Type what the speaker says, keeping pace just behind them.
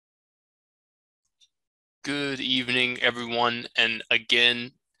Good evening, everyone. And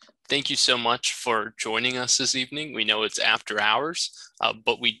again, thank you so much for joining us this evening. We know it's after hours,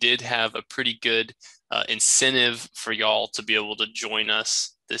 but we did have a pretty good incentive for y'all to be able to join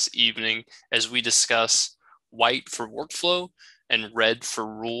us this evening as we discuss white for workflow and red for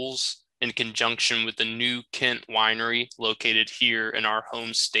rules in conjunction with the new Kent Winery located here in our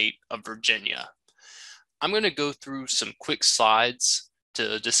home state of Virginia. I'm going to go through some quick slides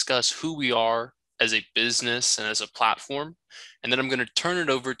to discuss who we are as a business and as a platform. And then I'm going to turn it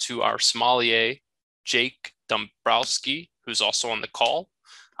over to our sommelier, Jake Dombrowski, who's also on the call.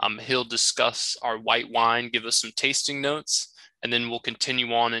 He'll discuss our white wine, give us some tasting notes, and then we'll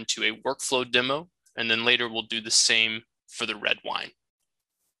continue on into a workflow demo. And then later we'll do the same for the red wine.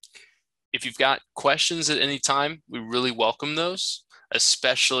 If you've got questions at any time, we really welcome those,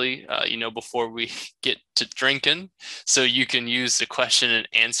 especially, before we get to drinking. So you can use the question and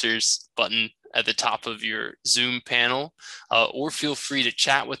answers button at the top of your Zoom panel, or feel free to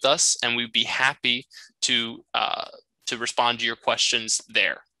chat with us, and we'd be happy to respond to your questions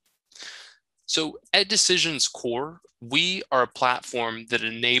there. So at Decision's core, we are a platform that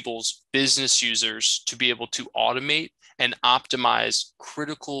enables business users to be able to automate and optimize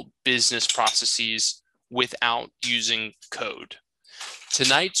critical business processes without using code.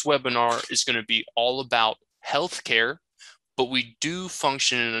 Tonight's webinar is going to be all about healthcare, but we do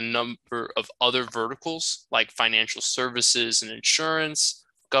function in a number of other verticals like financial services and insurance,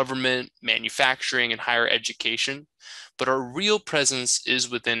 government, manufacturing, and higher education. But our real presence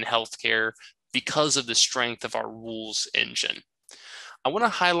is within healthcare because of the strength of our rules engine. I want to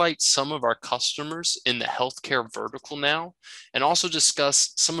highlight some of our customers in the healthcare vertical now, and also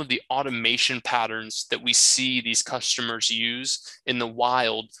discuss some of the automation patterns that we see these customers use in the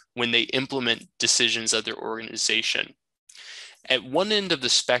wild when they implement decisions at their organization. At one end of the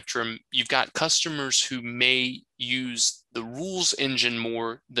spectrum, you've got customers who may use the rules engine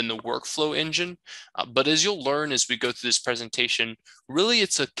more than the workflow engine. But as you'll learn as we go through this presentation, really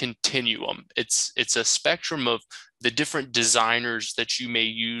it's a continuum. It's a spectrum of the different designers that you may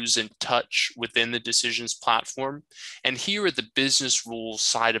use and touch within the Decisions platform. And here at the business rules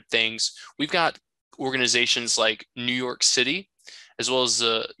side of things, we've got organizations like New York City, as well as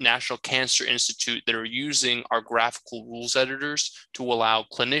the National Cancer Institute, that are using our graphical rules editors to allow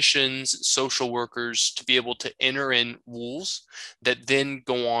clinicians, social workers to be able to enter in rules that then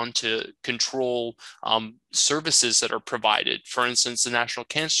go on to control services that are provided. For instance, the National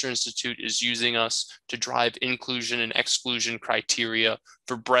Cancer Institute is using us to drive inclusion and exclusion criteria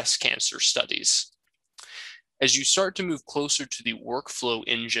for breast cancer studies. As you start to move closer to the workflow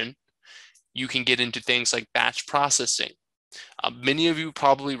engine, you can get into things like batch processing. Many of you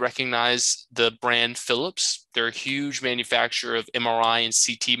probably recognize the brand Philips. They're a huge manufacturer of MRI and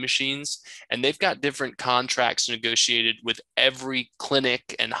CT machines, and they've got different contracts negotiated with every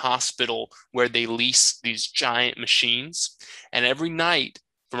clinic and hospital where they lease these giant machines. And every night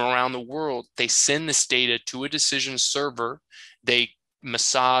from around the world, they send this data to a decision server. They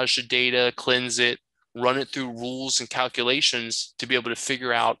massage the data, cleanse it, run it through rules and calculations to be able to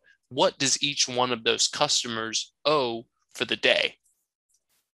figure out what does each one of those customers owe for the day.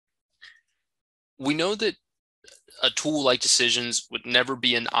 We know that a tool like Decisions would never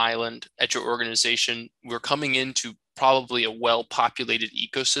be an island at your organization. We're coming into probably a well-populated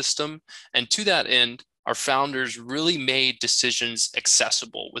ecosystem. And to that end, our founders really made Decisions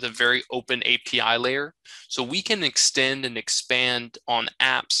accessible with a very open API layer. So we can extend and expand on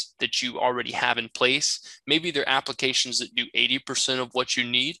apps that you already have in place. Maybe they're applications that do 80% of what you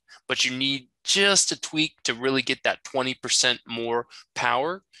need, but you need just a tweak to really get that 20% more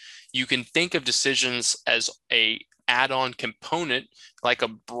power. You can think of Decisions as a add-on component like a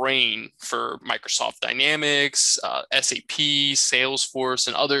brain for Microsoft Dynamics, SAP, Salesforce,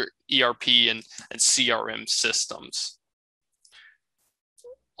 and other ERP and CRM systems.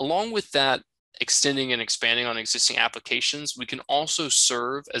 Along with that, extending and expanding on existing applications, we can also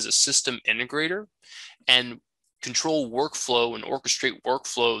serve as a system integrator and control workflow and orchestrate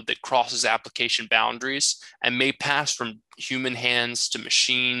workflow that crosses application boundaries and may pass from human hands to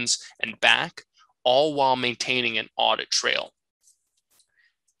machines and back, all while maintaining an audit trail.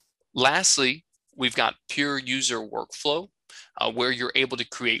 Lastly, we've got pure user workflow, where you're able to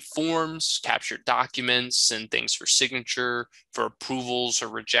create forms, capture documents, and things for signature, for approvals or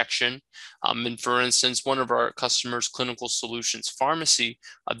rejection. And for instance, one of our customers, Clinical Solutions Pharmacy,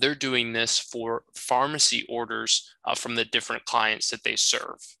 they're doing this for pharmacy orders from the different clients that they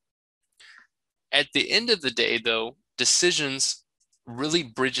serve. At the end of the day, though, Decisions really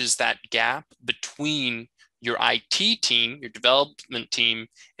bridges that gap between your IT team, your development team,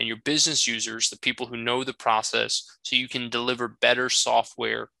 and your business users, the people who know the process, so you can deliver better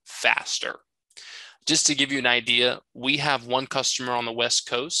software faster. Just to give you an idea, we have one customer on the West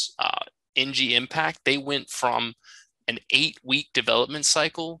Coast, NG Impact. They went from an 8-week development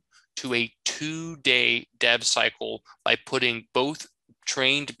cycle to a 2-day dev cycle by putting both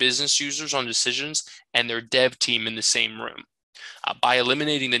trained business users on decisions and their dev team in the same room. By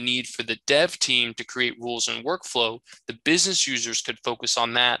eliminating the need for the dev team to create rules and workflow, the business users could focus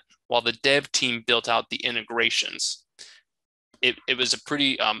on that while the dev team built out the integrations. It was a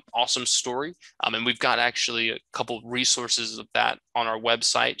pretty awesome story, and we've got actually a couple resources of that on our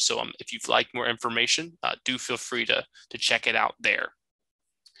website. So if you'd like more information, do feel free to check it out there.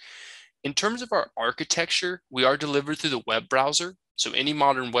 In terms of our architecture, we are delivered through the web browser. So any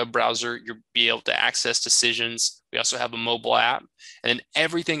modern web browser, you'll be able to access decisions. We also have a mobile app, and then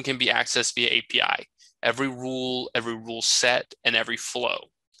everything can be accessed via API. Every rule set, and every flow.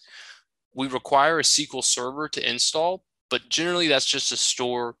 We require a SQL Server to install, but generally that's just to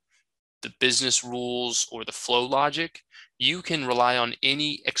store the business rules or the flow logic. You can rely on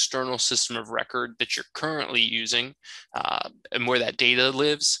any external system of record that you're currently using and where that data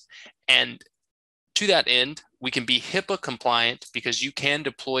lives. And to that end, we can be HIPAA compliant because you can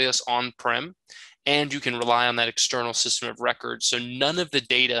deploy us on-prem and you can rely on that external system of record. So none of the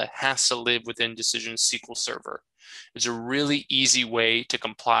data has to live within Decision SQL Server. It's a really easy way to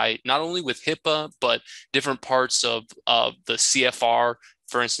comply, not only with HIPAA, but different parts of the CFR.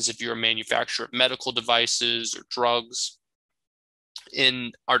 For instance, if you're a manufacturer of medical devices or drugs.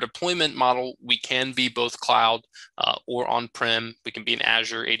 In our deployment model, we can be both cloud or on-prem. We can be in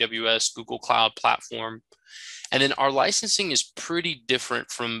Azure, AWS, Google Cloud Platform. And then our licensing is pretty different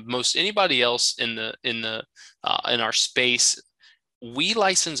from most anybody else in our space. We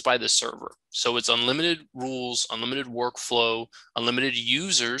license by the server. So it's unlimited rules, unlimited workflow, unlimited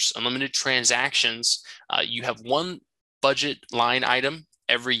users, unlimited transactions. You have one budget line item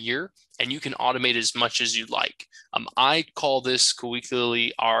every year, and you can automate as much as you like. I call this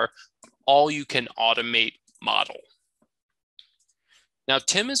colloquially our all-you-can-automate model. Now,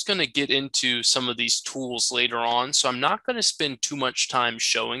 Tim is going to get into some of these tools later on, so I'm not going to spend too much time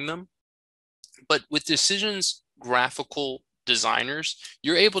showing them. But with Decision's graphical designers,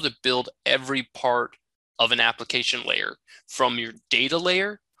 you're able to build every part of an application layer, from your data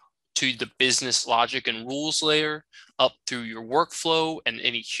layer to the business logic and rules layer, up through your workflow and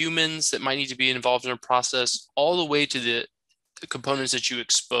any humans that might need to be involved in a process, all the way to the components that you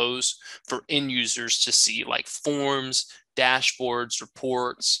expose for end users to see, like forms, dashboards,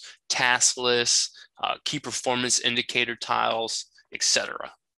 reports, task lists, key performance indicator tiles,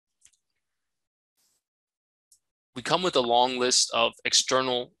 etc. We come with a long list of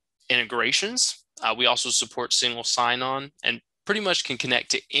external integrations. We also support single sign-on and pretty much can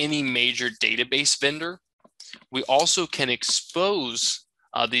connect to any major database vendor. We also can expose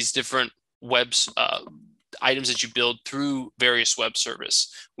these different items that you build through various web service.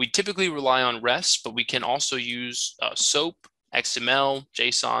 We typically rely on REST, but we can also use SOAP, XML,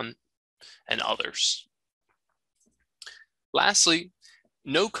 JSON, and others. Lastly,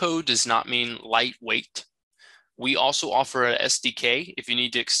 no code does not mean lightweight. We also offer an SDK if you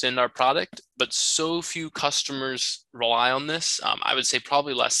need to extend our product, but so few customers rely on this. I would say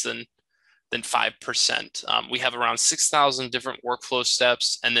probably less than 5%. We have around 6,000 different workflow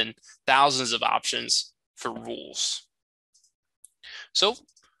steps and then thousands of options for rules. So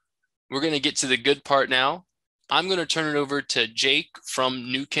we're going to get to the good part now. I'm going to turn it over to Jake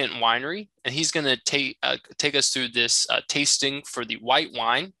from New Kent Winery, and he's going to take us through this tasting for the white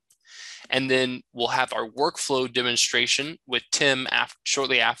wine. And then we'll have our workflow demonstration with Tim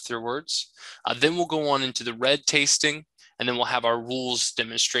shortly afterwards. Then we'll go on into the red tasting, and then we'll have our rules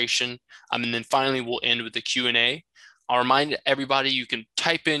demonstration. And then finally, we'll end with the Q&A. I'll remind everybody you can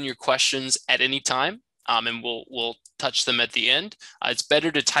type in your questions at any time, and we'll touch them at the end. It's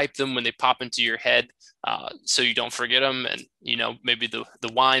better to type them when they pop into your head so you don't forget them, and maybe the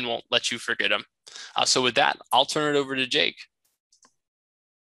wine won't let you forget them. So with that, I'll turn it over to Jake.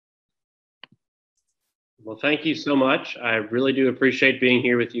 Well, thank you so much. I really do appreciate being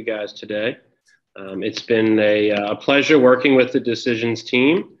here with you guys today. It's been a pleasure working with the Decisions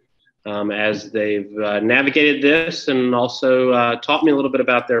team as they've navigated this and also taught me a little bit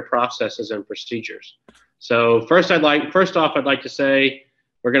about their processes and procedures. So first off, I'd like to say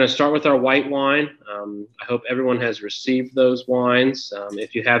we're going to start with our white wine. I hope everyone has received those wines.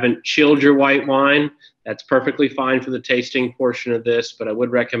 If you haven't chilled your white wine, that's perfectly fine for the tasting portion of this, but I would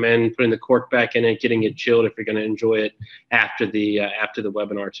recommend putting the cork back in it, getting it chilled if you're going to enjoy it after the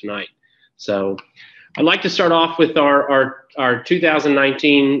webinar tonight. So I'd like to start off with our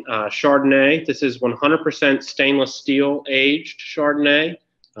 2019 Chardonnay. This is 100% stainless steel aged Chardonnay.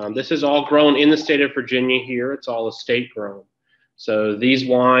 This is all grown in the state of Virginia here. It's all estate grown. So these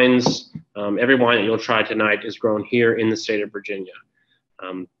wines, every wine that you'll try tonight is grown here in the state of Virginia.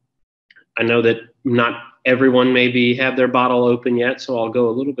 I know that not everyone maybe have their bottle open yet, so I'll go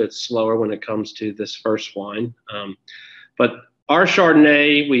a little bit slower when it comes to this first wine. But our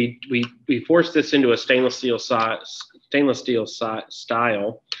Chardonnay, we forced this into a stainless steel style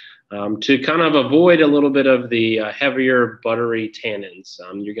to kind of avoid a little bit of the heavier buttery tannins.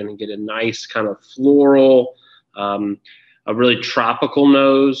 You're going to get a nice kind of floral, a really tropical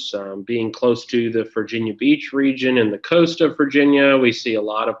nose. Being close to the Virginia Beach region and the coast of Virginia, we see a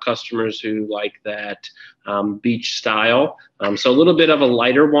lot of customers who like that beach style. So a little bit of a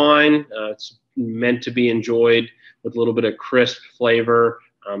lighter wine. It's meant to be enjoyed with a little bit of crisp flavor.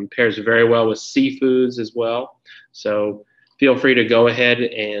 Pairs very well with seafoods as well. So feel free to go ahead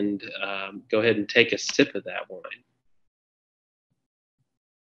and take a sip of that wine.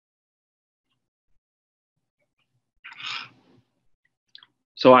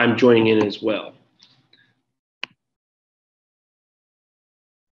 So I'm joining in as well.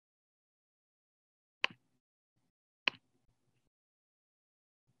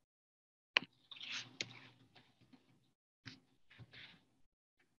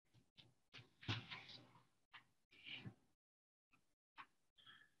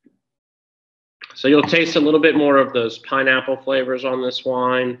 So you'll taste a little bit more of those pineapple flavors on this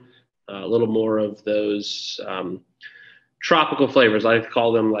wine, a little more of those tropical flavors. I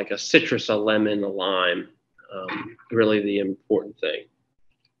call them like a citrus, a lemon, a lime, really the important thing.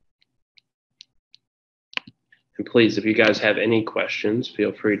 And please, if you guys have any questions,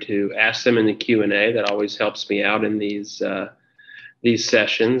 feel free to ask them in the Q&A. That always helps me out in these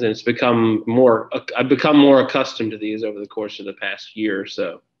sessions. And it's become more, I've become more accustomed to these over the course of the past year or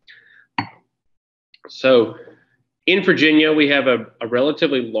so. So in Virginia, we have a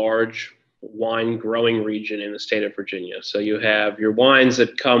relatively large wine growing region in the state of Virginia. So you have your wines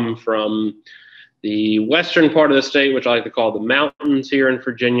that come from the western part of the state, which I like to call the mountains here in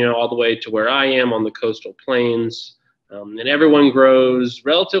Virginia, all the way to where I am on the coastal plains. And everyone grows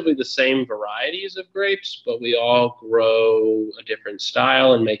relatively the same varieties of grapes, but we all grow a different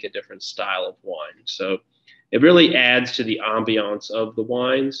style and make a different style of wine. So it really adds to the ambiance of the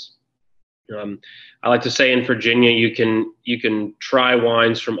wines. I like to say in Virginia, you can try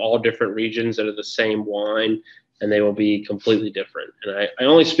wines from all different regions that are the same wine, and they will be completely different. And I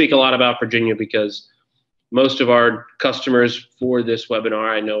only speak a lot about Virginia because most of our customers for this webinar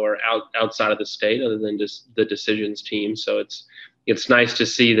I know are outside of the state, other than just the Decisions team. So it's nice to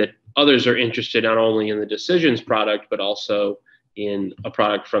see that others are interested not only in the Decisions product, but also in a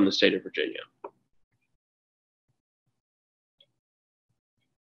product from the state of Virginia.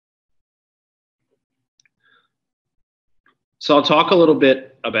 So I'll talk a little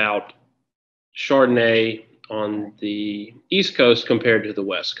bit about Chardonnay on the East Coast compared to the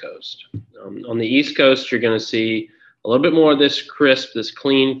West Coast. On the East Coast, you're going to see a little bit more of this crisp, this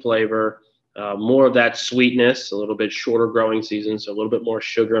clean flavor, more of that sweetness, a little bit shorter growing season, so a little bit more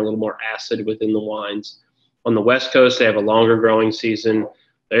sugar, a little more acid within the wines. On the West Coast, they have a longer growing season.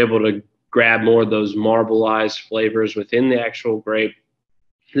 They're able to grab more of those marbleized flavors within the actual grape.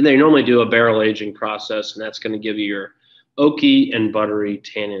 Then they normally do a barrel aging process, and that's going to give you your oaky and buttery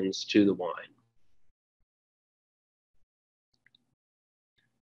tannins to the wine.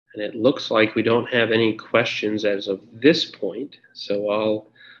 And it looks like we don't have any questions as of this point, so I'll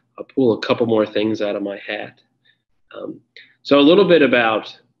pull a couple more things out of my hat. So a little bit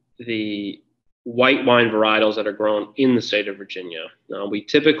about the white wine varietals that are grown in the state of Virginia. We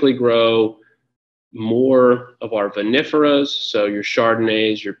typically grow more of our vinifera's, so your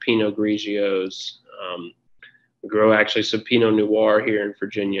Chardonnays, your Pinot Grigios. We grow actually some Pinot Noir here in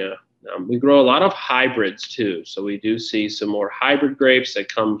Virginia. We grow a lot of hybrids too. So we do see some more hybrid grapes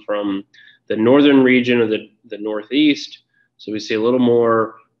that come from the northern region of the Northeast. So we see a little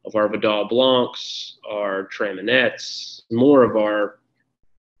more of our Vidal Blancs, our Traminets, more of our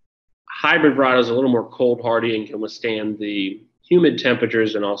hybrid varietals, a little more cold hardy and can withstand the humid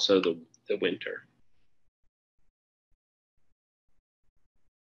temperatures and also the winter.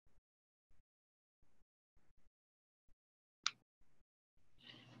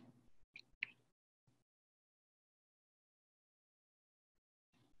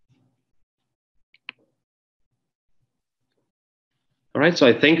 All right, so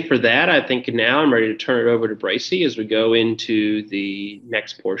I think for that, I think now I'm ready to turn it over to Bracy as we go into the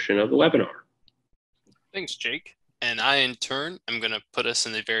next portion of the webinar. Thanks, Jake. And I, in turn, am going to put us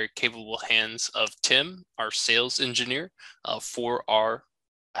in the very capable hands of Tim, our sales engineer, for our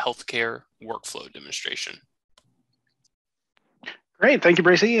healthcare workflow demonstration. Great, thank you,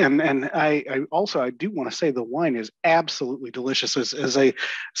 Bracy. And I also I do want to say the wine is absolutely delicious. As a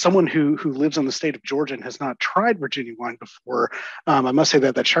someone who lives in the state of Georgia and has not tried Virginia wine before, I must say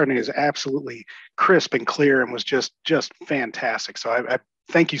that Chardonnay is absolutely crisp and clear and was just fantastic. So I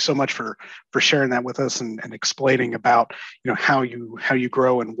thank you so much for sharing that with us and explaining about how you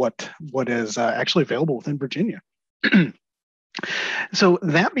grow and what is actually available within Virginia. So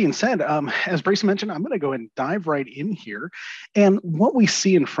that being said, as Bracy mentioned, I'm going to go ahead and dive right in here. And what we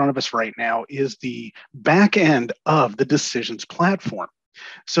see in front of us right now is the back end of the decisions platform.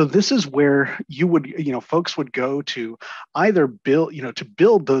 So this is where folks would go to either build, to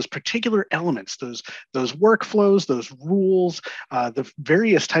build those particular elements, those workflows, those rules, the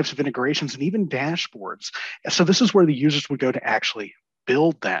various types of integrations, and even dashboards. So this is where the users would go to actually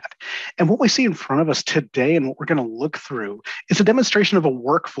build that. And what we see in front of us today and what we're going to look through is a demonstration of a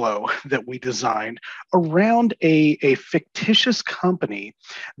workflow that we designed around a fictitious company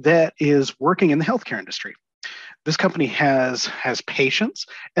that is working in the healthcare industry. This company has patients,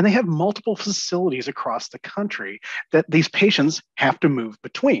 and they have multiple facilities across the country that these patients have to move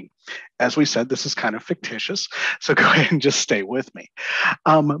between. As we said, this is kind of fictitious, so go ahead and just stay with me.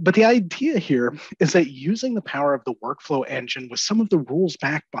 But the idea here is that using the power of the workflow engine with some of the rules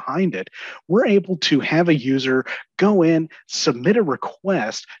back behind it, we're able to have a user go in, submit a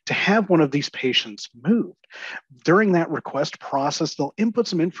request to have one of these patients moved. During that request process, they'll input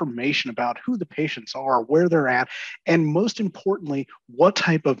some information about who the patients are, where they're at, and most importantly, what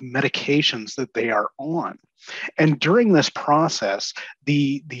type of medications that they are on. And during this process,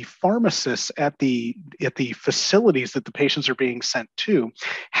 the pharmacists at the facilities that the patients are being sent to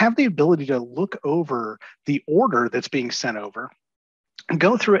have the ability to look over the order that's being sent over,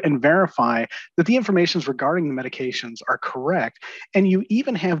 go through it and verify that the information regarding the medications are correct. And you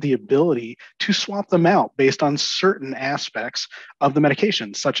even have the ability to swap them out based on certain aspects of the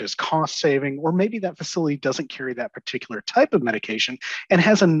medication, such as cost saving, or maybe that facility doesn't carry that particular type of medication and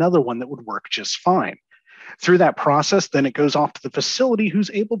has another one that would work just fine. Through that process, then it goes off to the facility who's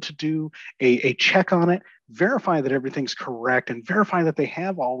able to do a check on it, verify that everything's correct, and verify that they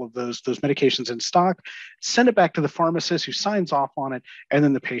have all of those medications in stock, send it back to the pharmacist who signs off on it, and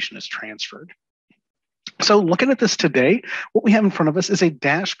then the patient is transferred. So looking at this today, what we have in front of us is a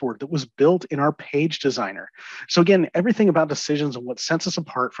dashboard that was built in our page designer. So again, everything about decisions and what sets us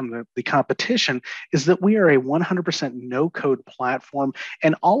apart from the competition is that we are a 100% no-code platform.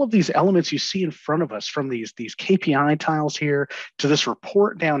 And all of these elements you see in front of us, from these KPI tiles here to this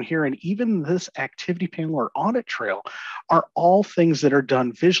report down here, and even this activity panel or audit trail, are all things that are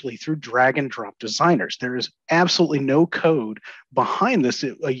done visually through drag and drop designers. There is absolutely no code behind this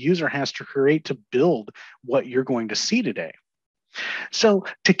that a user has to create to build what you're going to see today. So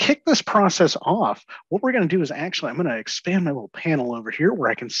to kick this process off, what we're going to do is I'm going to expand my little panel over here where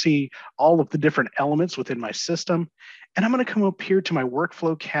I can see all of the different elements within my system. And I'm going to come up here to my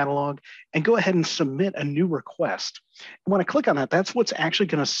workflow catalog and go ahead and submit a new request. And when I click on that, that's what's actually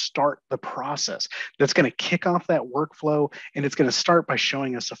going to start the process. That's going to kick off that workflow, and it's going to start by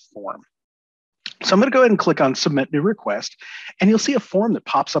showing us a form. So I'm going to go ahead and click on Submit New Request, and you'll see a form that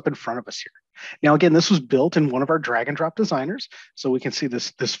pops up in front of us here. Now, again, this was built in one of our drag and drop designers. So we can see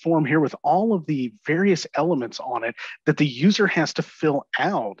this form here with all of the various elements on it that the user has to fill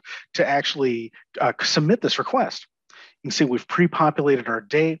out to actually submit this request. You can see we've pre-populated our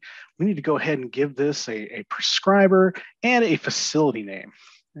date. We need to go ahead and give this a prescriber and a facility name.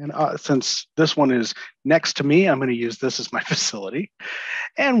 And since this one is next to me, I'm going to use this as my facility.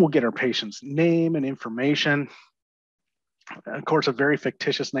 And we'll get our patient's name and information. Of course, a very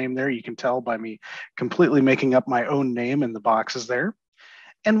fictitious name there. You can tell by me completely making up my own name in the boxes there.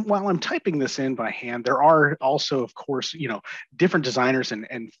 And while I'm typing this in by hand, there are also, of course, different designers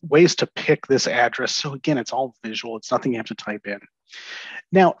and ways to pick this address. So again, it's all visual. It's nothing you have to type in.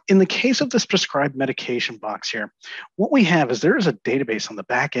 Now, in the case of this prescribed medication box here, what we have is there is a database on the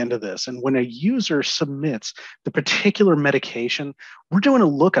back end of this. And when a user submits the particular medication, we're doing a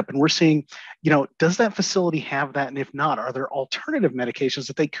lookup and we're seeing, does that facility have that? And if not, are there alternative medications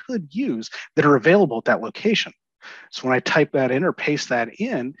that they could use that are available at that location? So when I type that in or paste that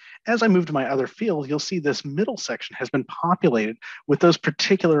in, as I move to my other field, you'll see this middle section has been populated with those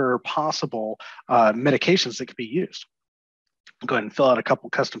particular or possible medications that could be used. Go ahead and fill out a couple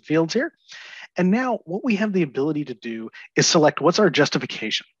custom fields here. And now what we have the ability to do is select what's our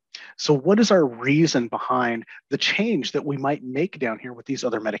justification. So what is our reason behind the change that we might make down here with these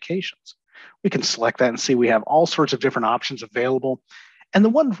other medications? We can select that and see we have all sorts of different options available. And the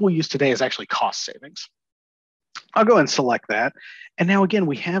one we'll use today is actually cost savings. I'll go and select that. And now again,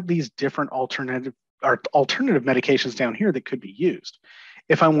 we have these different alternative medications down here that could be used.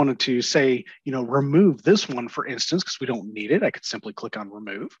 If I wanted to say, remove this one, for instance, because we don't need it, I could simply click on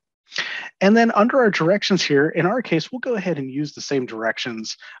remove. And then under our directions here, in our case, we'll go ahead and use the same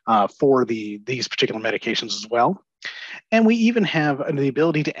directions for these particular medications as well. And we even have the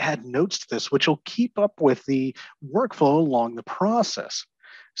ability to add notes to this, which will keep up with the workflow along the process.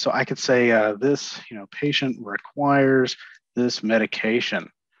 So I could say this, patient requires this medication,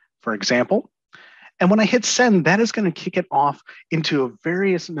 for example. And when I hit send, that is going to kick it off into a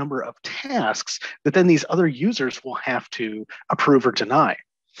various number of tasks that then these other users will have to approve or deny.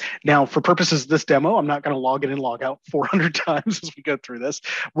 Now, for purposes of this demo, I'm not going to log in and log out 400 times as we go through this.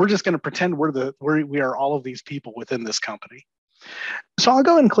 We're just going to pretend we are all of these people within this company. So I'll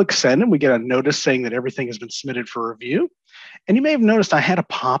go ahead and click send, and we get a notice saying that everything has been submitted for review. And you may have noticed I had a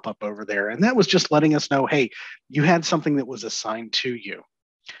pop-up over there, and that was just letting us know, hey, you had something that was assigned to you.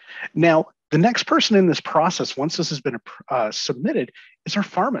 Now, the next person in this process, once this has been submitted, is our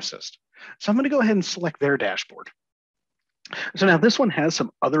pharmacist. So I'm going to go ahead and select their dashboard. So now this one has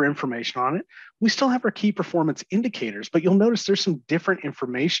some other information on it. We still have our key performance indicators, but you'll notice there's some different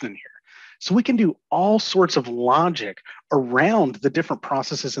information in here. So we can do all sorts of logic around the different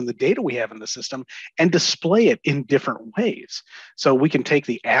processes and the data we have in the system and display it in different ways. So we can take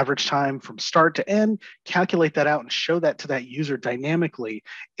the average time from start to end, calculate that out and show that to that user dynamically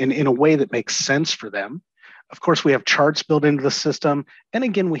in a way that makes sense for them. Of course, we have charts built into the system. And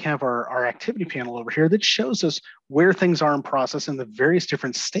again, we have our activity panel over here that shows us where things are in process and the various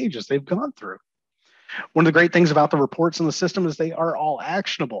different stages they've gone through. One of the great things about the reports in the system is they are all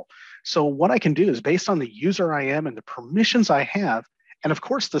actionable. So what I can do is based on the user I am and the permissions I have, and of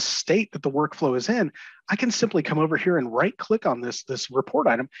course the state that the workflow is in, I can simply come over here and right click on this report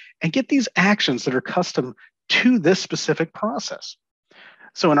item and get these actions that are custom to this specific process.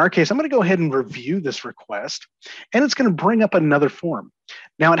 So in our case, I'm going to go ahead and review this request, and it's going to bring up another form.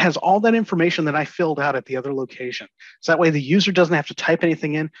 Now it has all that information that I filled out at the other location. So that way the user doesn't have to type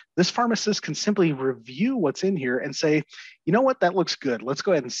anything in. This pharmacist can simply review what's in here and say, you know what, that looks good. Let's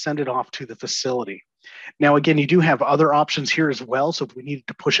go ahead and send it off to the facility. Now, again, you do have other options here as well. So if we needed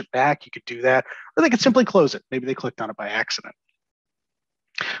to push it back, you could do that, or they could simply close it. Maybe they clicked on it by accident.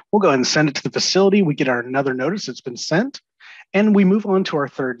 We'll go ahead and send it to the facility. We get another notice it's been sent. And we move on to our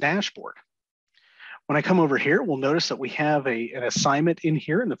third dashboard. When I come over here, we'll notice that we have an assignment in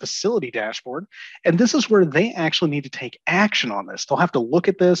here in the facility dashboard. And this is where they actually need to take action on this. They'll have to look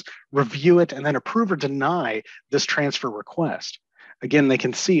at this, review it, and then approve or deny this transfer request. Again, they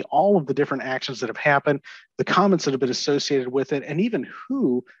can see all of the different actions that have happened, the comments that have been associated with it, and even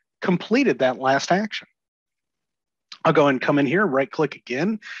who completed that last action. I'll go and come in here, right click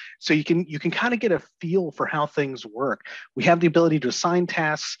again. So you can kind of get a feel for how things work. We have the ability to assign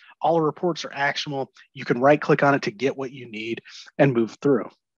tasks. All the reports are actionable. You can right click on it to get what you need and move through.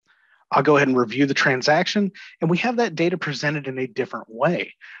 I'll go ahead and review the transaction, and we have that data presented in a different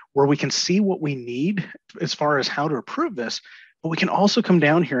way where we can see what we need as far as how to approve this, but we can also come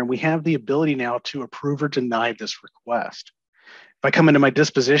down here and we have the ability now to approve or deny this request. If I come into my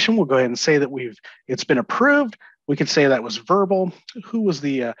disposition, we'll go ahead and say that it's been approved. We could say that was verbal. Who was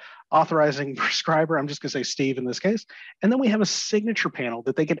the authorizing prescriber? I'm just going to say Steve in this case. And then we have a signature panel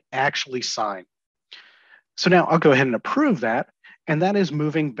that they can actually sign. So now I'll go ahead and approve that. And that is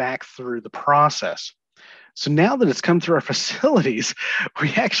moving back through the process. So now that it's come through our facilities,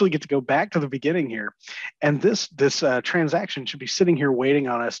 we actually get to go back to the beginning here. And this transaction should be sitting here waiting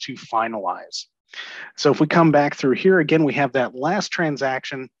on us to finalize. So if we come back through here, again, we have that last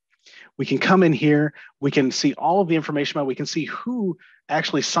transaction. We can come in here, we can see all of the information about it, we can see who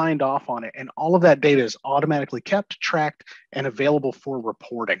actually signed off on it, and all of that data is automatically kept, tracked, and available for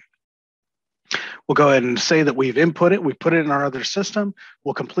reporting. We'll go ahead and say that we've input it, we put it in our other system,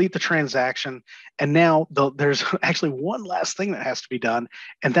 we'll complete the transaction, and now there's actually one last thing that has to be done,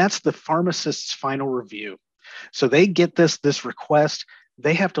 and that's the pharmacist's final review. So they get this request,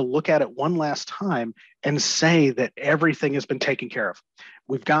 they have to look at it one last time and say that everything has been taken care of.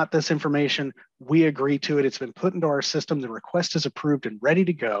 We've got this information, we agree to it, it's been put into our system, the request is approved and ready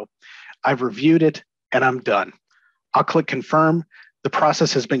to go. I've reviewed it and I'm done. I'll click confirm, the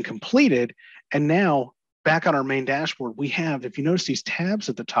process has been completed, and now back on our main dashboard, we have, if you notice these tabs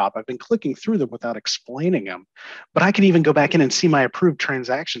at the top, I've been clicking through them without explaining them, but I can even go back in and see my approved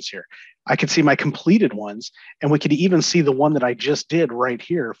transactions here. I could see my completed ones, and we could even see the one that I just did right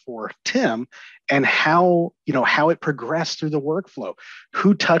here for Tim, and how, how it progressed through the workflow.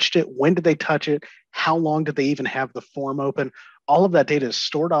 Who touched it? When did they touch it? How long did they even have the form open? All of that data is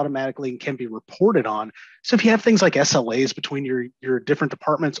stored automatically and can be reported on. So if you have things like SLAs between your different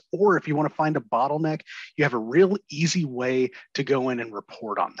departments, or if you want to find a bottleneck, you have a real easy way to go in and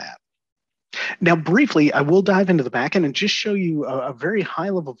report on that. Now, briefly, I will dive into the backend and just show you a very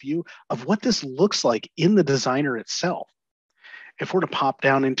high-level view of what this looks like in the designer itself. If we're to pop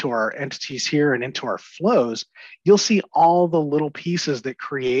down into our entities here and into our flows, you'll see all the little pieces that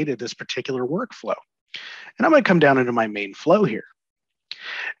created this particular workflow. And I'm going to come down into my main flow here.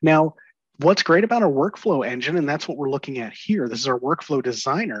 Now, what's great about our workflow engine, and that's what we're looking at here, this is our workflow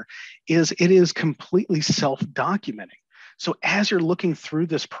designer, is it is completely self-documenting. So as you're looking through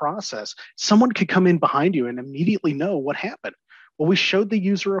this process, someone could come in behind you and immediately know what happened. Well, we showed the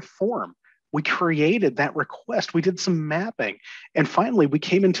user a form. We created that request. We did some mapping. And finally, we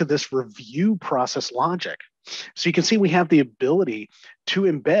came into this review process logic. So you can see we have the ability to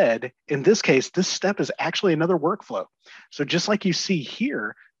embed, in this case, this step is actually another workflow. So just like you see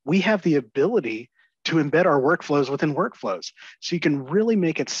here, we have the ability to embed our workflows within workflows. So you can really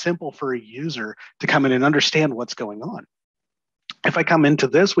make it simple for a user to come in and understand what's going on. If I come into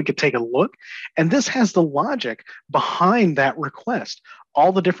this, we could take a look, and this has the logic behind that request.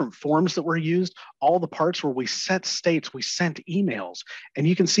 All the different forms that were used, all the parts where we set states, we sent emails, and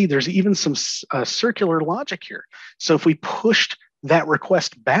you can see there's even some circular logic here. So if we pushed that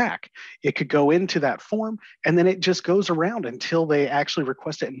request back, it could go into that form, and then it just goes around until they actually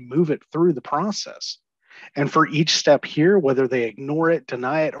request it and move it through the process. And for each step here, whether they ignore it,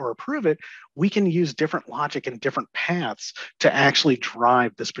 deny it, or approve it, we can use different logic and different paths to actually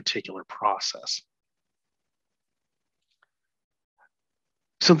drive this particular process.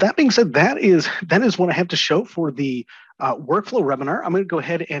 So that being said, that is what I have to show for the workflow webinar. I'm going to go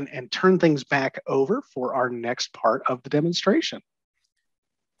ahead and turn things back over for our next part of the demonstration.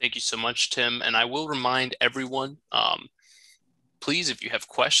 Thank you so much, Tim. And I will remind everyone, please, if you have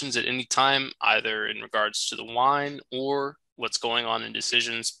questions at any time, either in regards to the wine or what's going on in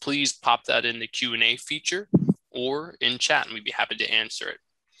decisions, please pop that in the Q&A feature or in chat, and we'd be happy to answer it.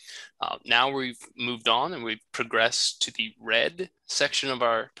 Now we've moved on and we've progressed to the red section of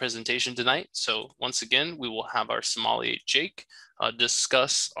our presentation tonight. So once again, we will have our sommelier, Jake,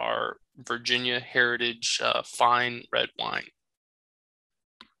 discuss our Virginia Heritage Fine Red Wine.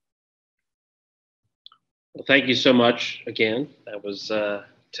 Well, thank you so much again. That was,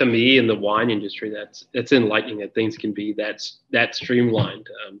 to me, in the wine industry, that's enlightening that things can be that streamlined.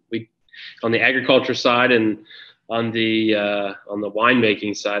 We, on the agriculture side and on the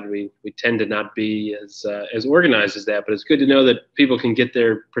winemaking side, we tend to not be as organized as that. But it's good to know that people can get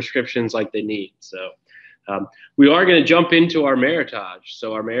their prescriptions like they need. So we are going to jump into our Meritage.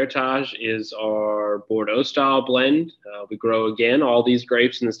 So our Meritage is our Bordeaux style blend. We grow again all these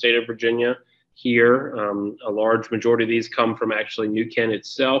grapes in the state of Virginia. Here, a large majority of these come from actually New Kent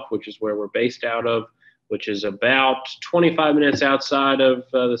itself, which is where we're based out of, which is about 25 minutes outside of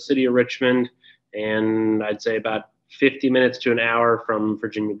the city of Richmond, and I'd say about 50 minutes to an hour from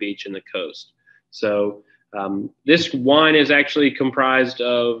Virginia Beach and the coast. So this wine is actually comprised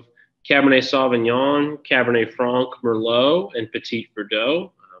of Cabernet Sauvignon, Cabernet Franc, Merlot, and Petit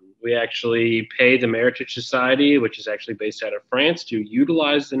Verdot. We actually pay the Meritage Society, which is actually based out of France, to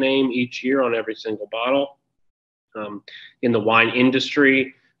utilize the name each year on every single bottle. In the wine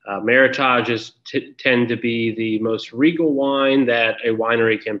industry, Meritages tend to be the most regal wine that a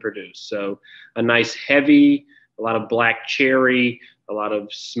winery can produce. So a nice heavy, a lot of black cherry, a lot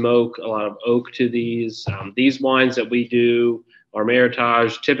of smoke, a lot of oak to these. These wines that we do, our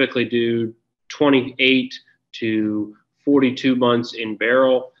Meritage, typically do 28 to 42 months in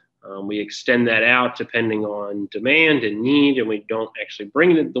barrel. We extend that out depending on demand and need, and we don't actually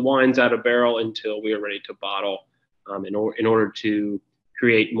bring the wines out of barrel until we are ready to bottle in order to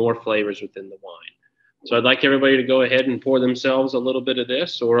create more flavors within the wine. So I'd like everybody to go ahead and pour themselves a little bit of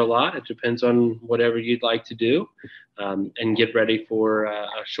this or a lot. It depends on whatever you'd like to do, and get ready for a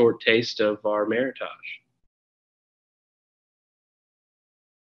short taste of our Meritage.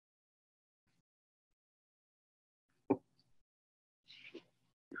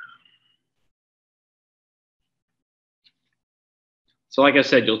 So like I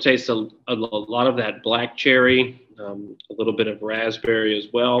said, you'll taste a lot of that black cherry, a little bit of raspberry as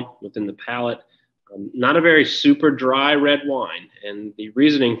well within the palate. Not a very super dry red wine. And the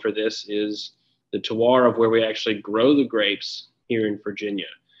reasoning for this is the terroir of where we actually grow the grapes here in Virginia.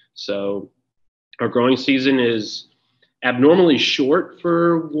 So our growing season is abnormally short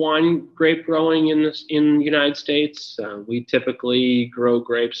for wine grape growing in the United States. We typically grow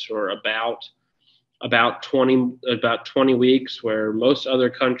grapes for about 20 weeks, where most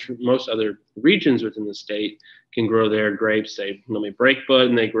other regions within the state can grow their grapes. They normally break bud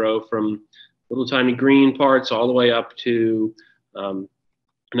and they grow from little tiny green parts all the way up to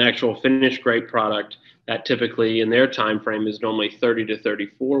an actual finished grape product that typically in their time frame is normally 30 to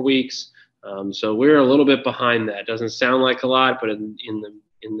 34 weeks. So we're a little bit behind that. Doesn't sound like a lot, but in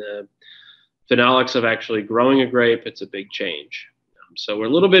the phenolics of actually growing a grape, it's a big change. So we're a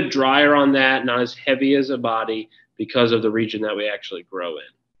little bit drier on that, not as heavy as a body because of the region that we actually grow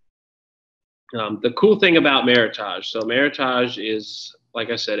in. The cool thing about Meritage, so Meritage is, like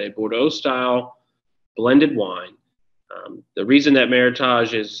I said, a Bordeaux style blended wine. The reason that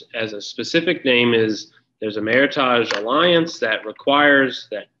Meritage is as a specific name is there's a Meritage Alliance that requires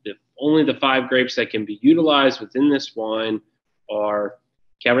that only the 5 grapes that can be utilized within this wine are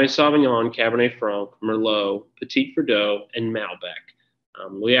Cabernet Sauvignon, Cabernet Franc, Merlot, Petit Verdot, and Malbec.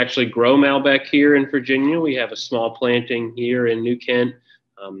 We actually grow Malbec here in Virginia. We have a small planting here in New Kent.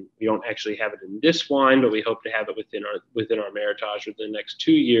 We don't actually have it in this wine, but we hope to have it within our Meritage within the next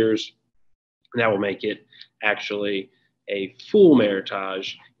 2 years. And that will make it actually a full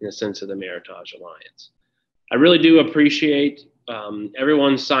Meritage in the sense of the Meritage Alliance. I really do appreciate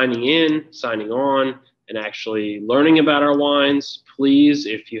everyone signing on, and actually learning about our wines. Please,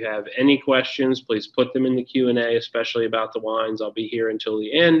 if you have any questions, please put them in the Q&A, especially about the wines. I'll be here until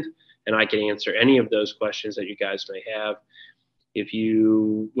the end, and I can answer any of those questions that you guys may have. If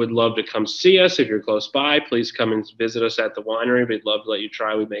you would love to come see us, if you're close by, please come and visit us at the winery. We'd love to let you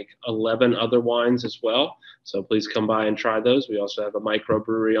try. We make 11 other wines as well, so please come by and try those. We also have a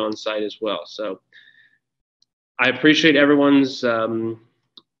microbrewery on site as well. So I appreciate everyone's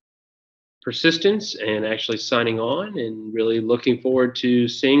persistence and actually signing on, and really looking forward to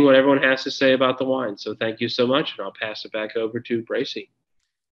seeing what everyone has to say about the wine. So thank you so much, and I'll pass it back over to Bracy.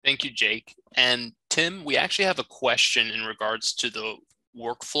 Thank you, Jake. And Tim, we actually have a question in regards to the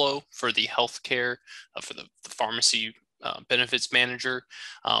workflow for the healthcare, for the pharmacy benefits manager.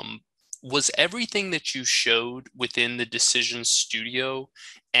 Was everything that you showed within the Decision Studio?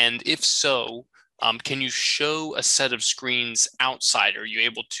 And if so, can you show a set of screens outside? Are you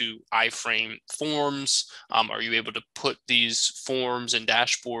able to iframe forms? Are you able to put these forms and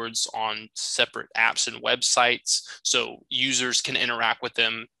dashboards on separate apps and websites so users can interact with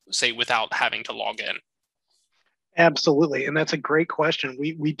them, say, without having to log in? Absolutely. And that's a great question.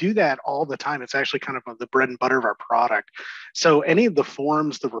 We do that all the time. It's actually kind of the bread and butter of our product. So any of the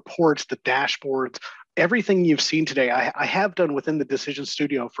forms, the reports, the dashboards, everything you've seen today, I have done within the Decision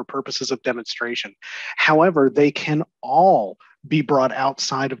Studio for purposes of demonstration. However, they can all be brought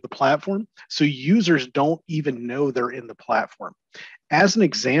outside of the platform, so users don't even know they're in the platform. As an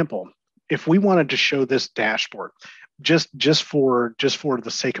example, if we wanted to show this dashboard, just for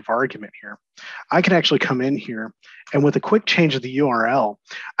the sake of argument here, I can actually come in here, and with a quick change of the URL,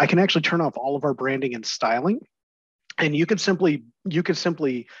 I can actually turn off all of our branding and styling, and you could simply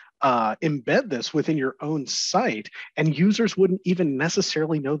embed this within your own site, and users wouldn't even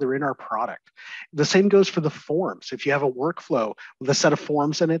necessarily know they're in our product. The same goes for the forms. If you have a workflow with a set of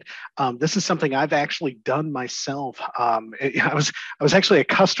forms in it, this is something I've actually done myself. I was actually a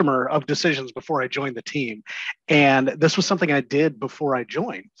customer of Decisions before I joined the team, and this was something I did before I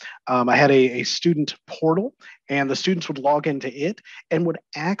joined. I had a student portal, and the students would log into it and would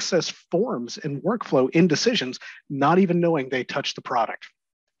access forms and workflow in Decisions, not even knowing they touched the product.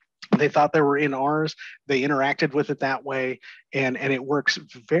 They thought they were in ours. They interacted with it that way, and it works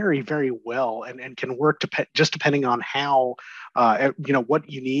very, very well, and can work just depending on how, what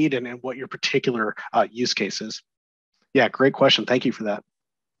you need and what your particular use case is. Yeah, great question. Thank you for that.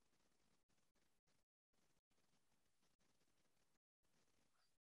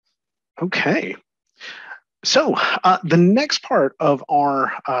 Okay. So the next part of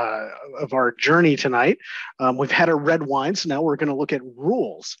our journey tonight, we've had our red wine, so now we're going to look at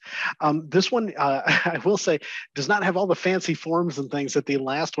rules. This one, I will say, does not have all the fancy forms and things that the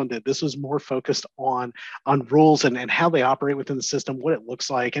last one did. This was more focused on rules and how they operate within the system, what it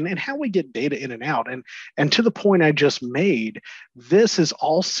looks like, and how we get data in and out. And to the point I just made, this is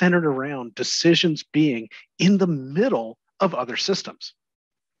all centered around Decisions being in the middle of other systems.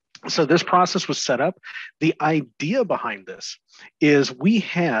 So this process was set up. The idea behind this is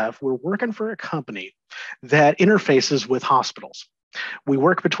we're working for a company that interfaces with hospitals. We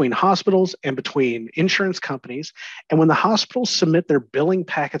work between hospitals and between insurance companies. And when the hospitals submit their billing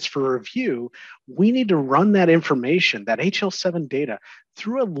packets for review, we need to run that information, that HL7 data,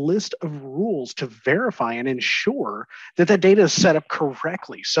 through a list of rules to verify and ensure that that data is set up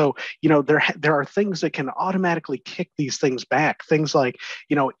correctly. So, there are things that can automatically kick these things back. Things like,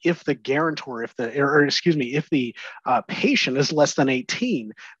 if the guarantor, if the patient is less than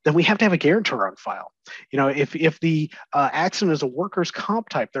 18, then we have to have a guarantor on file. If the accident is a workers' comp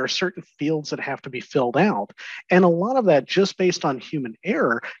type, there are certain fields that have to be filled out. And a lot of that, just based on human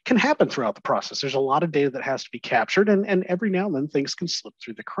error, can happen throughout the process. There's a lot of data that has to be captured, and every now and then things can slip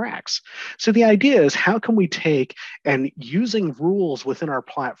through the cracks. So the idea is, how can we take, and using rules within our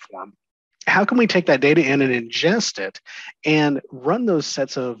platform, how can we take that data in and ingest it and run those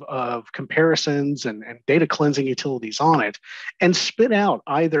sets of comparisons and data cleansing utilities on it and spit out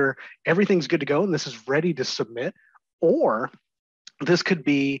either everything's good to go and this is ready to submit, or this could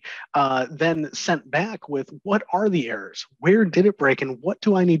be then sent back with, what are the errors? Where did it break? And what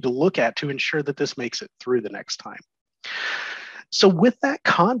do I need to look at to ensure that this makes it through the next time? So with that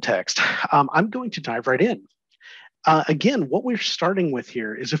context, I'm going to dive right in. Again, what we're starting with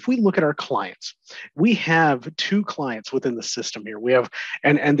here is, if we look at our clients, we have 2 clients within the system here. We have,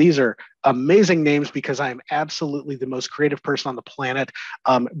 and these are amazing names because I am absolutely the most creative person on the planet.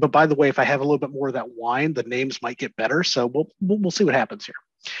 But by the way, if I have a little bit more of that wine, the names might get better. So we'll see what happens here.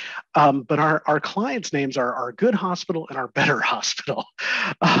 But our clients' names are our Good Hospital and our Better Hospital.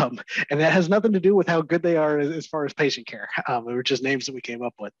 And that has nothing to do with how good they are as far as patient care. They were just names that we came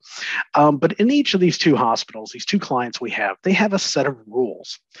up with. But in each of these 2 hospitals, these 2 clients they have a set of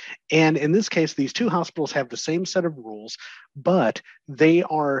rules. And in this case, these 2 hospitals have the same set of rules, but they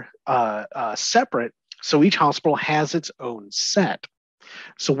are separate. So each hospital has its own set.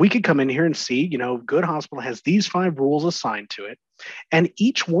 So we could come in here and see, Good Hospital has these 5 rules assigned to it. And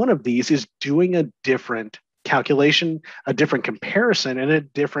each one of these is doing a different calculation, a different comparison, and a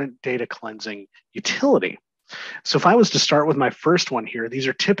different data cleansing utility. So if I was to start with my first one here, these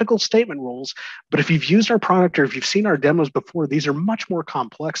are typical statement rules, but if you've used our product or if you've seen our demos before, these are much more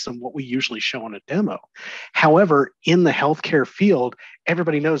complex than what we usually show on a demo. However, in the healthcare field,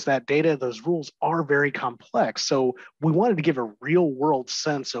 everybody knows that data, those rules are very complex. So we wanted to give a real world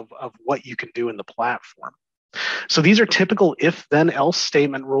sense of what you can do in the platform. So these are typical if then else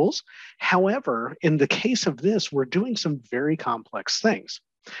statement rules. However, in the case of this, we're doing some very complex things.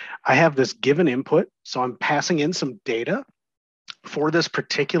 I have this given input, so I'm passing in some data for this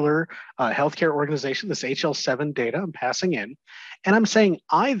particular healthcare organization, this HL7 data I'm passing in, and I'm saying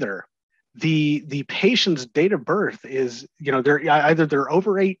either the patient's date of birth is, they're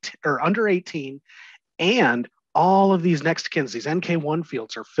over 8 or under 18, and all of these next kins, these NK1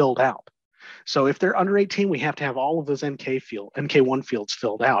 fields are filled out. So if they're under 18, we have to have all of those NK1 fields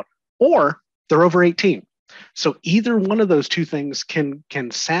filled out, or they're over 18. So either one of those 2 things can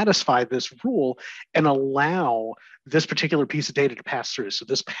satisfy this rule and allow this particular piece of data to pass through. So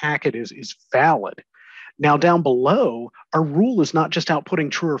this packet is valid. Now down below, our rule is not just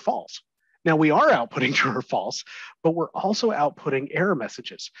outputting true or false. Now we are outputting true or false, but we're also outputting error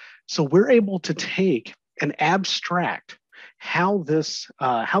messages. So we're able to take and abstract how this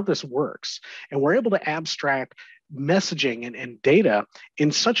works, and we're able to abstract messaging and data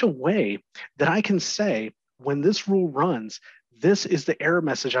in such a way that I can say, when this rule runs, this is the error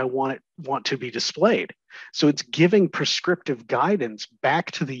message I want to be displayed. So it's giving prescriptive guidance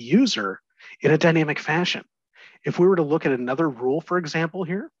back to the user in a dynamic fashion. If we were to look at another rule, for example,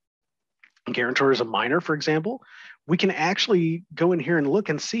 here, guarantor is a minor, for example, we can actually go in here and look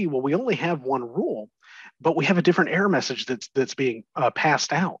and see, well, we only have one rule, but we have a different error message that's being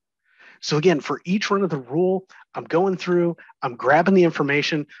passed out. So again, for each run of the rule, I'm going through, I'm grabbing the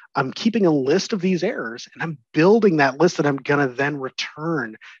information, I'm keeping a list of these errors, and I'm building that list that I'm going to then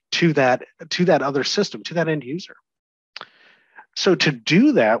return to that other system, to that end user. So to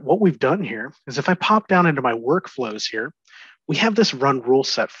do that, what we've done here is, if I pop down into my workflows here, we have this run rule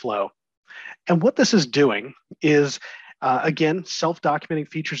set flow. And what this is doing is, again, self-documenting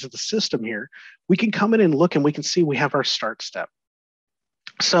features of the system here. We can come in and look, and we can see we have our start step.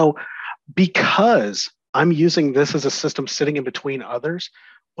 So because I'm using this as a system sitting in between others,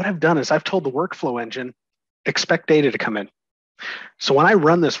 what I've done is I've told the workflow engine, expect data to come in. So when I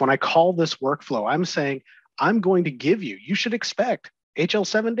run this, when I call this workflow, I'm saying, I'm going to give you should expect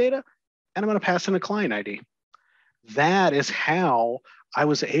HL7 data, and I'm going to pass in a client ID. That is how I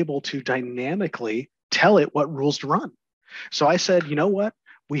was able to dynamically tell it what rules to run. So I said, you know what?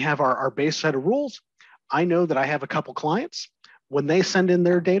 We have our base set of rules. I know that I have a couple clients. When they send in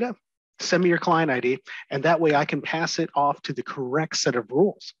their data, send me your client ID, and that way I can pass it off to the correct set of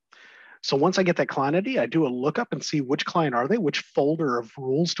rules. So once I get that client ID, I do a lookup and see which client are they, which folder of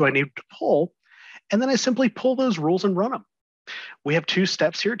rules do I need to pull, and then I simply pull those rules and run them. We have two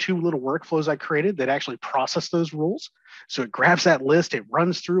steps here, two little workflows I created that actually process those rules. So it grabs that list, it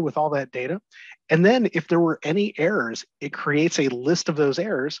runs through with all that data. And then if there were any errors, it creates a list of those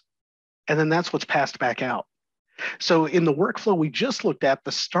errors. And then that's what's passed back out. So in the workflow we just looked at,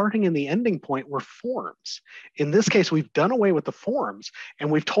 the starting and the ending point were forms. In this case, we've done away with the forms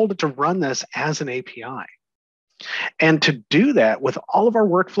and we've told it to run this as an API. And to do that with all of our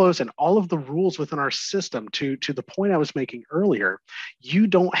workflows and all of the rules within our system, to the point I was making earlier, you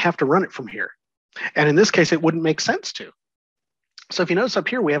don't have to run it from here. And in this case, it wouldn't make sense to. So if you notice up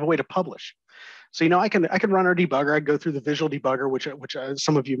here, we have a way to publish. So, I can run our debugger. I go through the visual debugger, which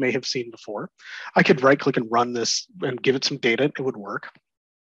some of you may have seen before. I could right click and run this and give it some data. It would work.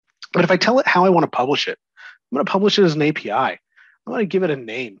 But if I tell it how I want to publish it, I'm going to publish it as an API. I want to give it a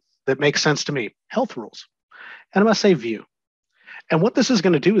name that makes sense to me, health rules. And I'm going to say view. And what this is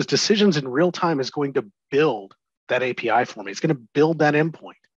going to do is decisions in real time is going to build that API for me. It's going to build that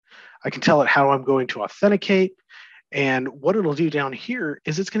endpoint. I can tell it how I'm going to authenticate. And what it'll do down here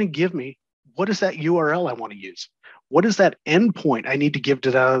is it's going to give me, what is that URL I want to use? What is that endpoint I need to give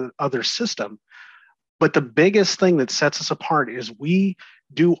to the other system? But the biggest thing that sets us apart is we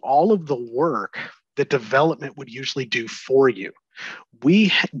do all of the work that development would usually do for you.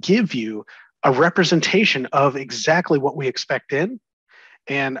 We give you a representation of exactly what we expect in.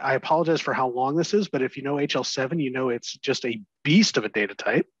 And I apologize for how long this is, but if you know HL7, you know it's just a beast of a data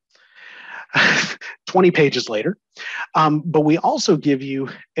type. 20 pages later. But we also give you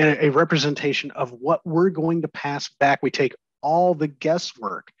a representation of what we're going to pass back. We take all the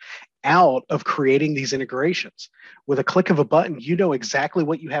guesswork out of creating these integrations. With a click of a button, you know exactly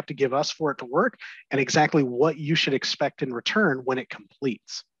what you have to give us for it to work and exactly what you should expect in return when it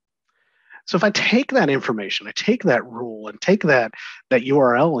completes. So if I take that information, I take that rule and take that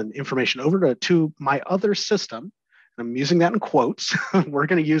URL and information over to my other system, I'm using that in quotes. We're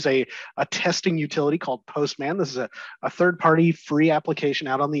going to use a testing utility called Postman. This is a third-party free application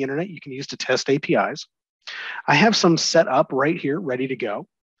out on the internet you can use to test APIs. I have some set up right here, ready to go.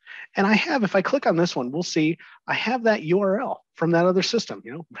 And I have, if I click on this one, we'll see I have that URL from that other system,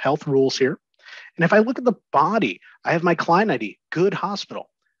 health rules here. And if I look at the body, I have my client ID, good hospital.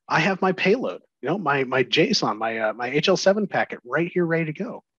 I have my payload, my JSON, my HL7 packet right here, ready to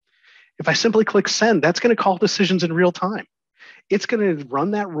go. If I simply click send, that's going to call decisions in real time. It's going to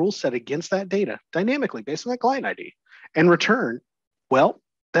run that rule set against that data dynamically based on that client ID and return, well,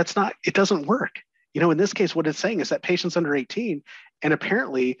 it doesn't work. In this case, what it's saying is that patient's under 18, and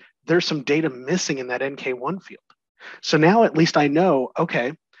apparently there's some data missing in that NK1 field. So now at least I know,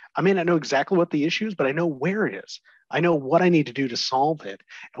 okay, I may not know exactly what the issue is, but I know where it is. I know what I need to do to solve it.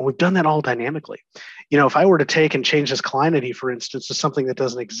 And we've done that all dynamically. If I were to take and change this client ID, for instance, to something that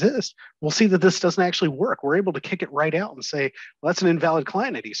doesn't exist, we'll see that this doesn't actually work. We're able to kick it right out and say, well, that's an invalid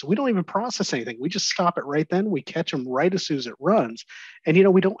client ID. So we don't even process anything. We just stop it right then. We catch them right as soon as it runs. And,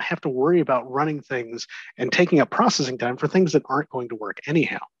 we don't have to worry about running things and taking up processing time for things that aren't going to work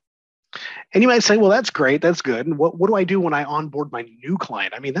anyhow. And you might say, well, that's great. That's good. And what do I do when I onboard my new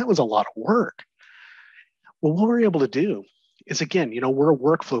client? I mean, that was a lot of work. Well, what we're able to do is, again, we're a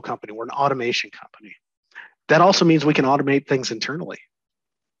workflow company. We're an automation company. That also means we can automate things internally.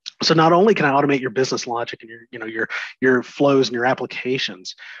 So not only can I automate your business logic and your flows and your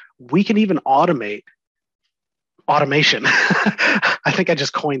applications, we can even automate automation. I think I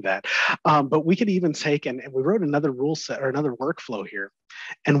just coined that. But we could even take and we wrote another rule set or another workflow here.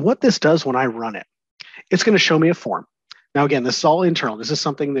 And what this does when I run it, it's going to show me a form. Now, again, this is all internal. This is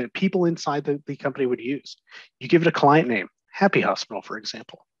something that people inside the company would use. You give it a client name, Happy Hospital, for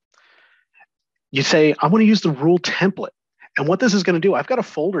example. You say, I want to use the rule template. And what this is going to do, I've got a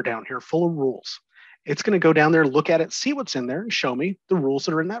folder down here full of rules. It's going to go down there, look at it, see what's in there, and show me the rules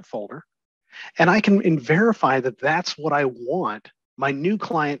that are in that folder. And I can verify that that's what I want my new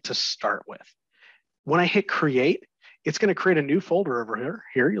client to start with. When I hit create, it's going to create a new folder over here.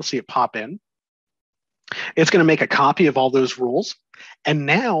 Here, you'll see it pop in. It's going to make a copy of all those rules. And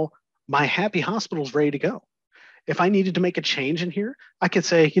now my Happy Hospital is ready to go. If I needed to make a change in here, I could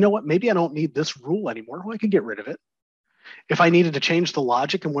say, you know what, maybe I don't need this rule anymore. Well, I could get rid of it. If I needed to change the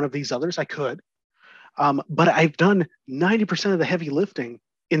logic in one of these others, I could. But I've done 90% of the heavy lifting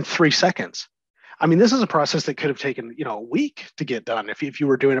in 3 seconds. I mean, this is a process that could have taken, a week to get done if you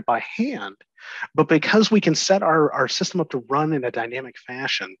were doing it by hand. But because we can set our system up to run in a dynamic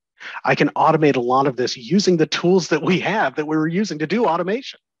fashion, I can automate a lot of this using the tools that we have that we were using to do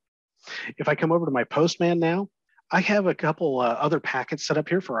automation. If I come over to my Postman now, I have a couple other packets set up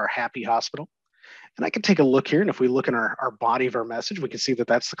here for our Happy Hospital. And I can take a look here. And if we look in our body of our message, we can see that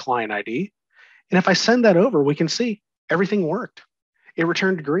that's the client ID. And if I send that over, we can see everything worked. It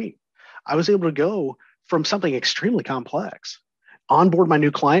returned green. I was able to go from something extremely complex, onboard my new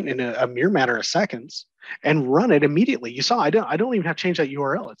client in a mere matter of seconds, and run it immediately. You saw I don't even have to change that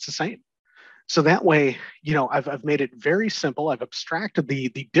URL. It's the same. So that way, I've made it very simple. I've abstracted the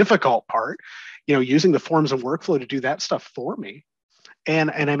difficult part, using the forms and workflow to do that stuff for me.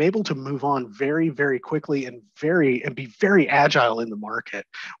 And I'm able to move on very, very quickly and be very agile in the market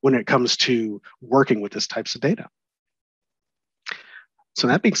when it comes to working with this types of data. So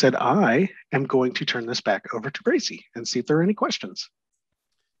that being said, I am going to turn this back over to Gracie and see if there are any questions.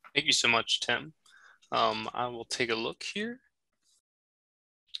 Thank you so much, Tim. I will take a look here.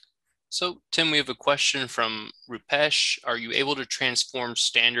 So, Tim, we have a question from Rupesh. Are you able to transform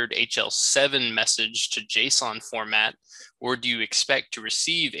standard HL7 message to JSON format, or do you expect to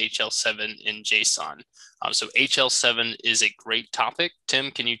receive HL7 in JSON? So HL7 is a great topic.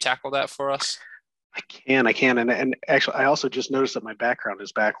 Tim, can you tackle that for us? I can. And actually, I also just noticed that my background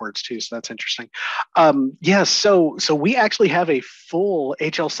is backwards too. So that's interesting. Yes. So we actually have a full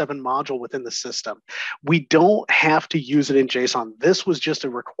HL7 module within the system. We don't have to use it in JSON. This was just a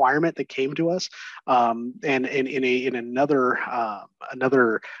requirement that came to us. And in another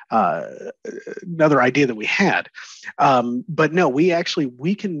idea that we had. But no,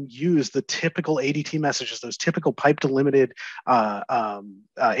 we can use the typical ADT messages, those typical pipe delimited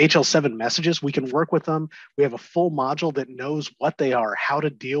HL7 messages. We can work with them. We have a full module that knows what they are, how to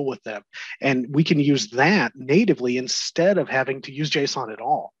deal with them. And we can use that natively instead of having to use JSON at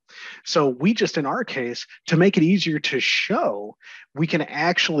all. So we just, in our case, to make it easier to show, we can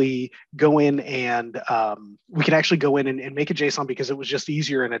actually go in and make a JSON because it was just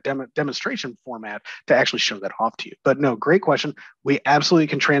easier in a demonstration format to actually show that off to you. But no, great question. We absolutely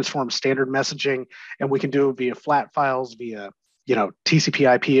can transform standard messaging, and we can do it via flat files, via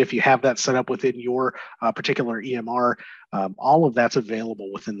TCP/IP if you have that set up within your particular EMR. All of that's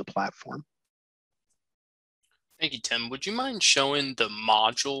available within the platform. Thank you, Tim. Would you mind showing the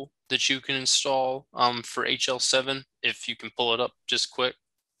module that you can install for HL7, if you can pull it up just quick?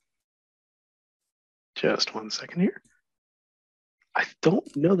 Just 1 second here. I don't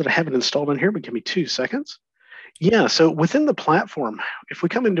know that I have it installed in here, but give me 2 seconds. Yeah, so within the platform, if we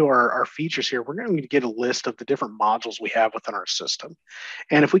come into our features here, we're going to get a list of the different modules we have within our system.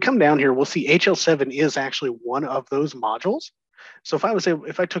 And if we come down here, we'll see HL7 is actually one of those modules. So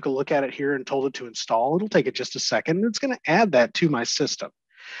if I took a look at it here and told it to install, it'll take it just a second, and it's going to add that to my system.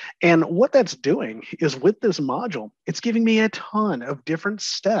 And what that's doing is, with this module, it's giving me a ton of different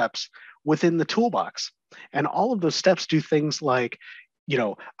steps within the toolbox. And all of those steps do things like,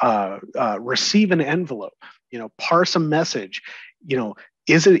 receive an envelope, parse a message,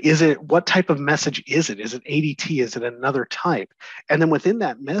 is it what type of message is it? Is it ADT? Is it another type? And then within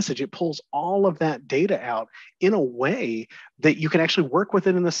that message, it pulls all of that data out in a way that you can actually work with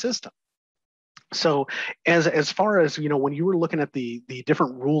it in the system. So as far as, when you were looking at the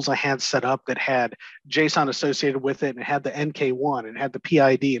different rules I had set up that had JSON associated with it, and it had the NK1 and it had the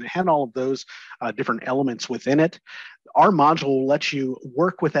PID and it had all of those different elements within it, our module will let you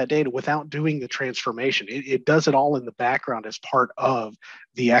work with that data without doing the transformation. It does it all in the background as part of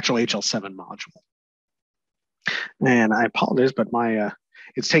the actual HL7 module. And I apologize, but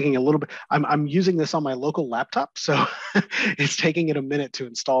it's taking a little bit. I'm using this on my local laptop, so it's taking it a minute to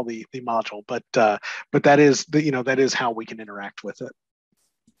install the module. But that is how we can interact with it.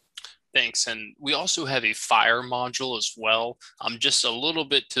 Thanks. And we also have a fire module as well. Just a little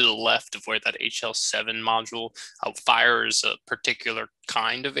bit to the left of where that HL7 module. Fire is a particular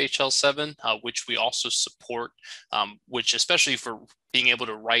kind of HL7, which we also support, which, especially for being able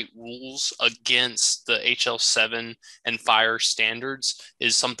to write rules against the HL7 and fire standards,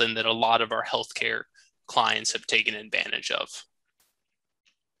 is something that a lot of our healthcare clients have taken advantage of.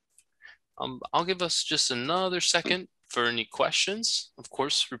 I'll give us just another second for any questions. Of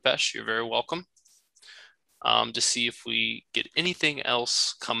course, Rupesh, you're very welcome. To see if we get anything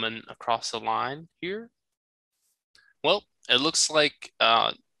else coming across the line here. Well, it looks like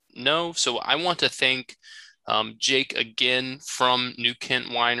no. So I want to thank Jake again from New Kent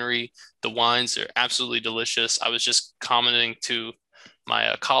Winery. The wines are absolutely delicious. I was just commenting to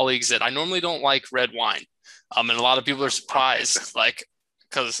my colleagues that I normally don't like red wine. And a lot of people are surprised,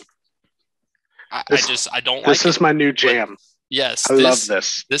 because I don't like it. This is my new jam. Yes, I love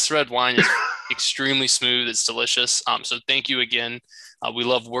this. This red wine is extremely smooth. It's delicious. So thank you again. We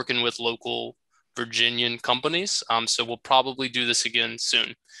love working with local Virginian companies. So we'll probably do this again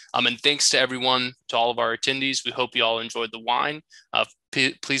soon. And thanks to everyone, to all of our attendees. We hope you all enjoyed the wine.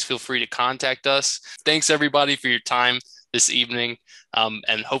 Please feel free to contact us. Thanks everybody for your time this evening.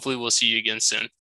 And hopefully we'll see you again soon.